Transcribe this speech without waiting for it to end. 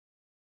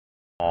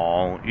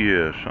Oh,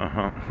 yes.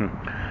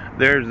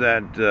 There's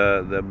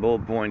that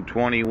bullet point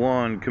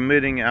 21,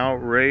 committing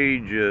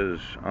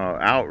outrages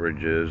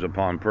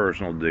upon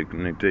personal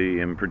dignity,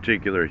 in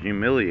particular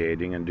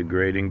humiliating and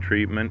degrading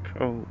treatment.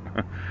 Oh,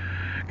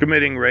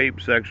 committing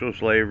rape, sexual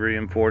slavery,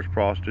 enforced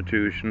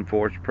prostitution,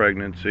 forced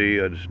pregnancy,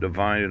 as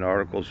defined in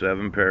Article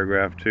 7,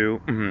 Paragraph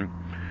 2.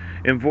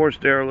 Enforced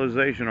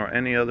sterilization or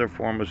any other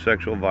form of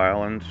sexual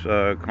violence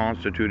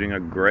constituting a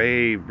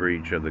grave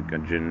breach of the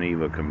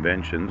Geneva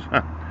Conventions.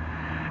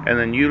 And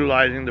then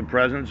utilizing the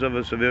presence of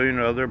a civilian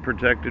or other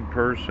protected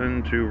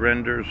person to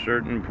render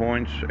certain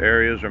points,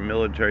 areas, or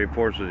military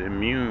forces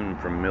immune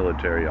from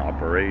military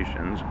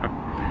operations.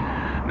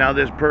 Now,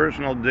 this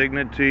personal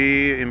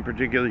dignity, in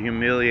particular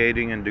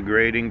humiliating and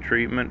degrading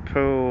treatment,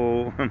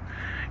 after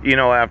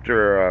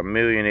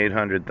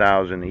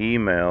 1,800,000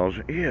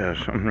 emails, yes,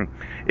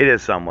 it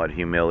is somewhat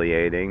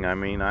humiliating. I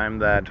mean, I'm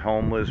that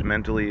homeless,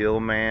 mentally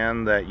ill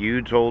man that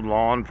you told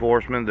law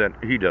enforcement that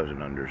he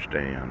doesn't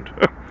understand.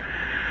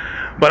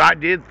 But I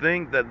did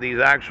think that these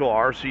actual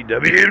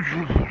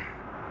RCWs,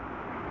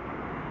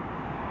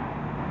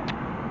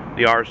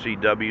 the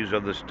RCWs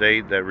of the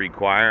state that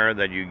require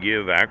that you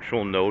give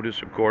actual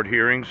notice of court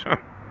hearings,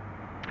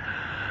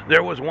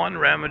 there was one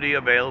remedy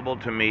available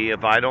to me.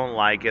 If I don't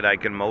like it, I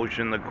can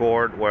motion the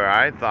court, where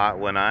I thought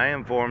when I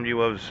informed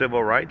you of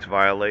civil rights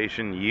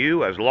violation,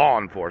 you, as law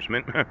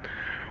enforcement,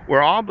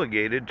 were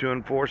obligated to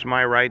enforce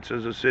my rights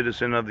as a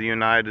citizen of the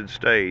United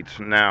States.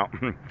 Now,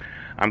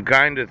 I'm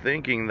kind of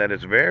thinking that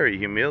it's very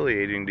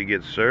humiliating to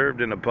get served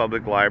in a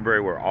public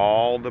library where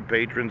all the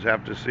patrons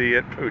have to see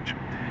it. Pooch.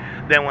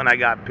 Then when I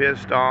got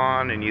pissed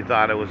on and you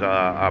thought it was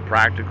a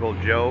practical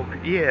joke,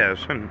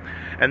 yes.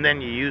 And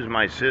then you use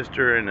my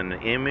sister in an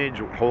image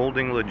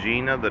holding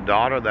Legina, the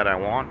daughter that I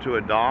want to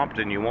adopt,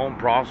 and you won't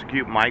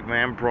prosecute Mike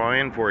Van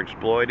Proyen for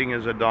exploiting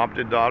his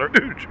adopted daughter.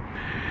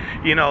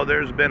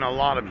 There's been a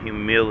lot of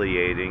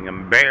humiliating,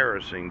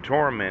 embarrassing,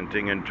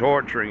 tormenting, and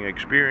torturing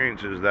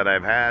experiences that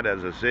I've had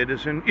as a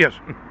citizen. Yes,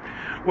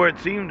 where it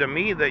seemed to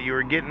me that you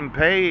were getting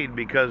paid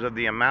because of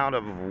the amount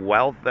of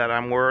wealth that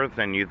I'm worth,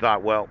 and you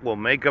thought, well, we'll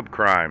make up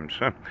crimes,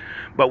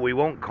 but we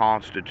won't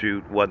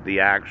constitute what the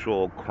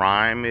actual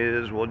crime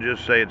is. We'll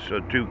just say it's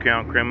a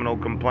 2-count criminal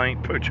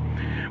complaint, which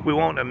we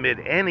won't admit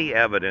any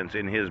evidence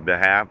in his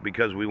behalf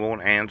because we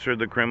won't answer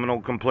the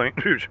criminal complaint,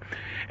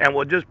 and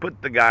we'll just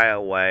put the guy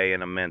away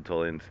in a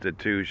mental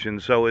institution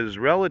so his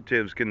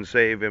relatives can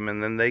save him,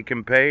 and then they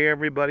can pay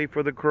everybody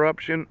for the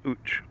corruption.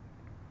 Ooch.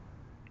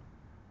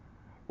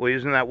 Well,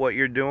 isn't that what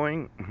you're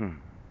doing?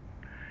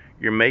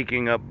 You're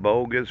making up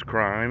bogus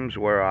crimes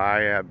where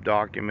I have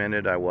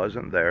documented I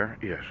wasn't there.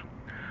 Yes.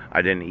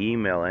 I didn't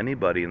email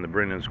anybody in the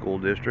Brennan School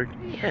District.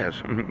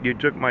 Yes. You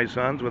took my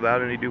sons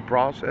without any due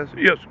process.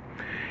 Yes.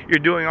 You're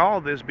doing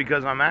all this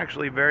because I'm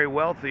actually very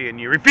wealthy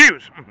and you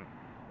refuse.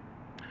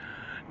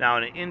 Now,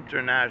 in an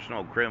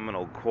international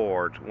criminal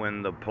court,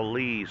 when the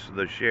police,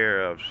 the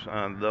sheriffs,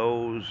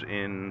 those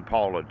in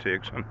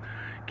politics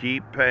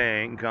keep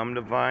paying, come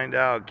to find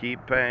out,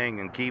 keep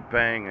paying and keep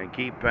paying and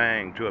keep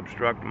paying to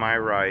obstruct my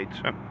rights,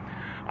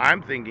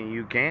 I'm thinking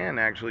you can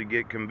actually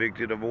get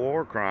convicted of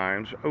war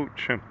crimes.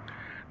 Ouch.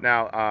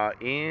 Now,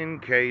 in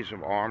case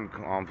of armed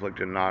conflict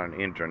and not an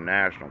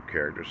international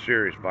character,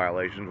 serious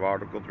violations of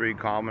Article 3,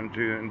 common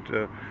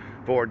to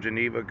 4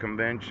 Geneva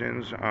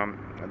Conventions,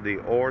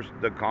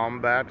 the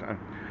combat,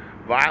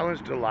 violence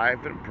to life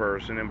and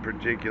person, in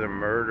particular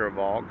murder of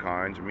all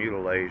kinds,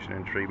 mutilation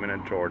and treatment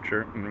and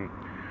torture,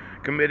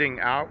 committing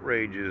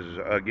outrages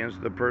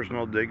against the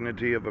personal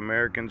dignity of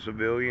American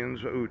civilians,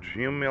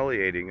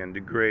 humiliating and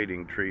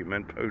degrading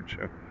treatment,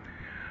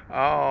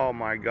 oh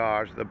my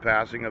gosh, the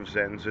passing of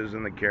sentences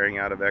and the carrying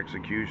out of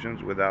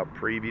executions without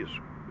previous.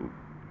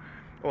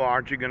 Well,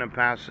 aren't you going to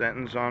pass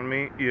sentence on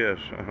me? Yes.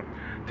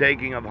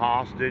 Taking of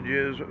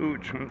hostages.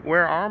 Ooch.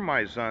 Where are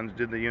my sons?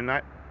 Did the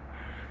United...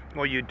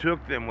 Well, you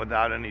took them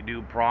without any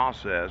due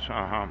process.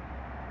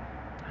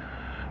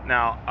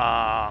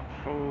 Now,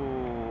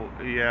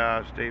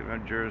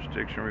 statement of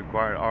jurisdiction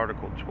required,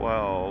 Article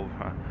 12.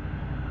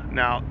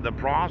 Now, the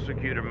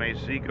prosecutor may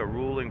seek a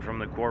ruling from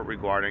the court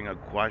regarding a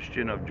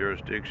question of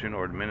jurisdiction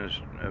or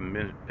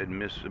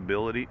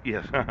admissibility.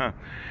 Yes.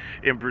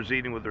 In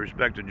proceeding with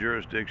respect to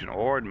jurisdiction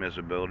or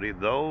admissibility,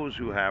 those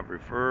who have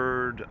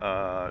referred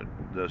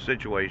the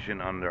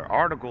situation under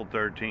Article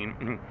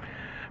 13,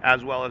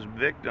 as well as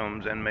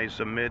victims, and may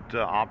submit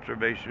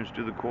observations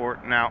to the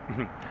court. Now,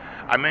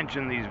 I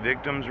mentioned these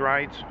victims'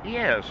 rights.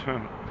 Yes.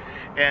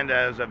 And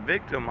as a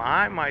victim,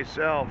 I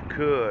myself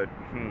could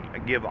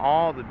give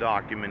all the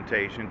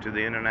documentation to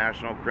the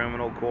International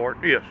Criminal Court.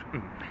 Yes.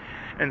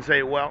 and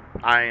say, well,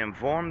 I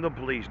informed the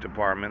police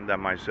department that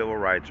my civil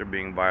rights are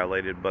being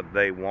violated, but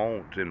they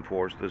won't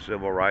enforce the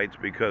civil rights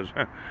because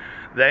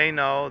they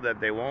know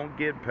that they won't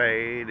get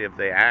paid if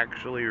they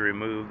actually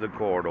remove the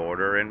court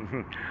order.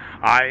 And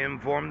I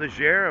informed the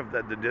sheriff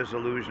that the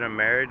dissolution of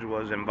marriage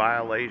was in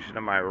violation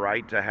of my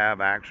right to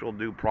have actual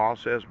due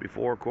process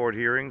before court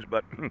hearings,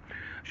 but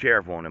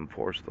sheriff won't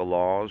enforce the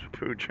laws.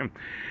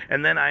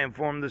 And then I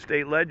informed the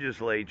state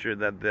legislature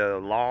that the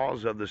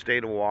laws of the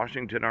state of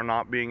Washington are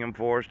not being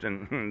enforced,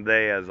 and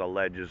they, as a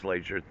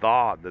legislature,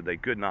 thought that they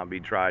could not be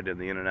tried in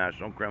the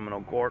International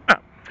Criminal Court.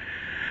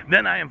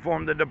 Then I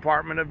informed the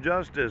Department of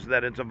Justice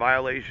that it's a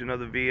violation of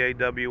the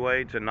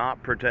VAWA to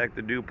not protect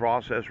the due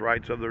process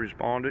rights of the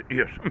respondent.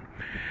 Yes.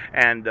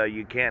 And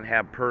you can't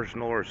have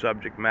personal or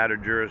subject matter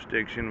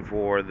jurisdiction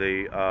for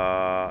the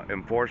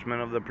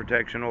enforcement of the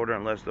protection order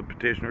unless the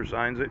petitioner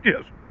signs it.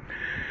 Yes.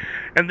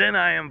 And then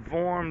I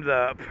informed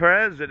the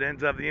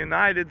President of the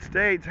United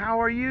States,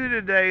 how are you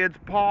today? It's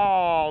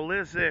Paul.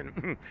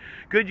 Listen,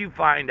 could you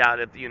find out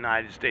if the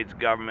United States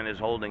government is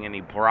holding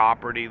any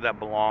property that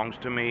belongs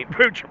to me?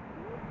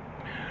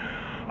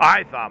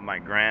 I thought my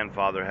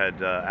grandfather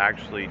had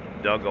actually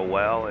dug a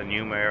well in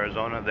Yuma,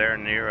 Arizona, there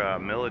near a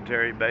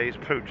military base.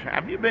 Pooch,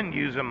 have you been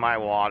using my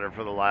water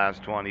for the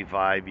last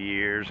 25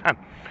 years?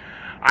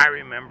 I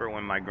remember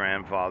when my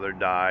grandfather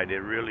died, it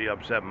really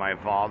upset my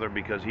father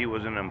because he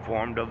wasn't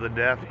informed of the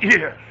death.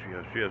 Yes.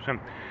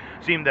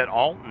 Seemed that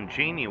Alton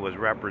Cheney was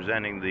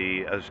representing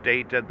the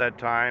estate at that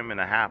time, and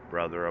a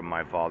half-brother of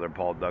my father,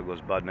 Paul Douglas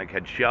Budnick,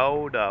 had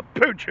showed up.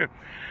 Pooch!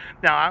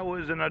 Now, I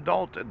was an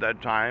adult at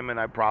that time, and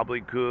I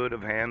probably could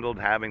have handled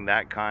having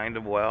that kind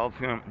of wealth,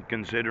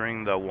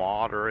 considering the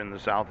water in the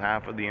south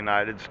half of the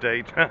United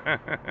States.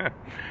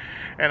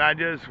 And I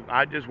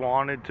just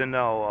wanted to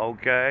know,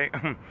 okay,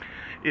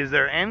 is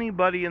there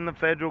anybody in the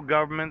federal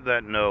government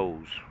that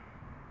knows?